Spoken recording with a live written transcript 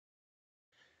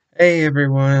Hey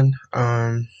everyone.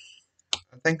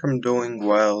 I think I'm doing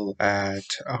well at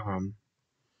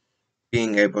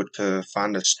being able to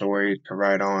find a story to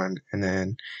write on and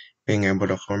then being able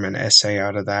to form an essay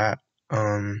out of that.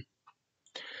 Um,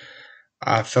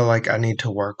 I feel like I need to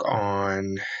work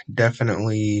on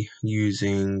definitely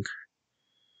using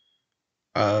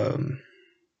um,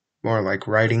 more like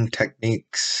writing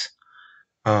techniques.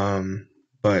 Um,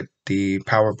 but the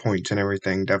PowerPoints and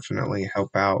everything definitely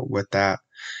help out with that.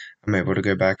 I'm able to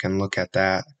go back and look at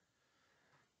that.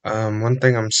 One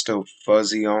thing I'm still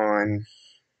fuzzy on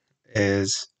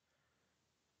is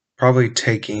probably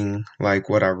taking like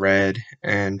what I read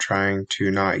and trying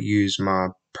to not use my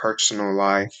personal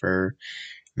life or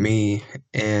me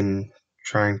in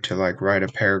trying to like write a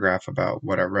paragraph about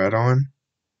what I read on.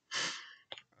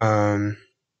 Um,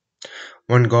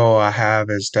 One goal I have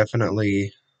is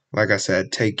definitely, like I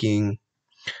said, taking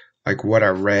like what I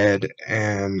read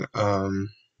and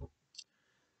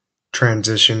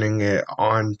transitioning it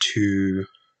onto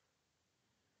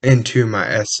into my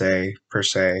essay per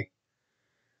se.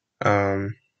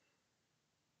 Um,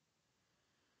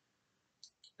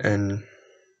 and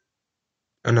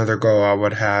another goal I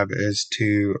would have is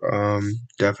to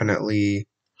definitely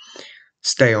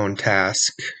stay on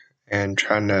task and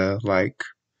trying to like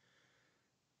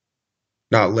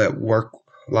not let work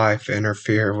life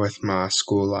interfere with my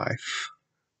school life.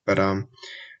 But I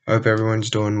hope everyone's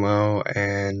doing well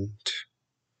and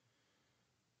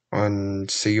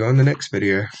see you on the next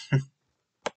video.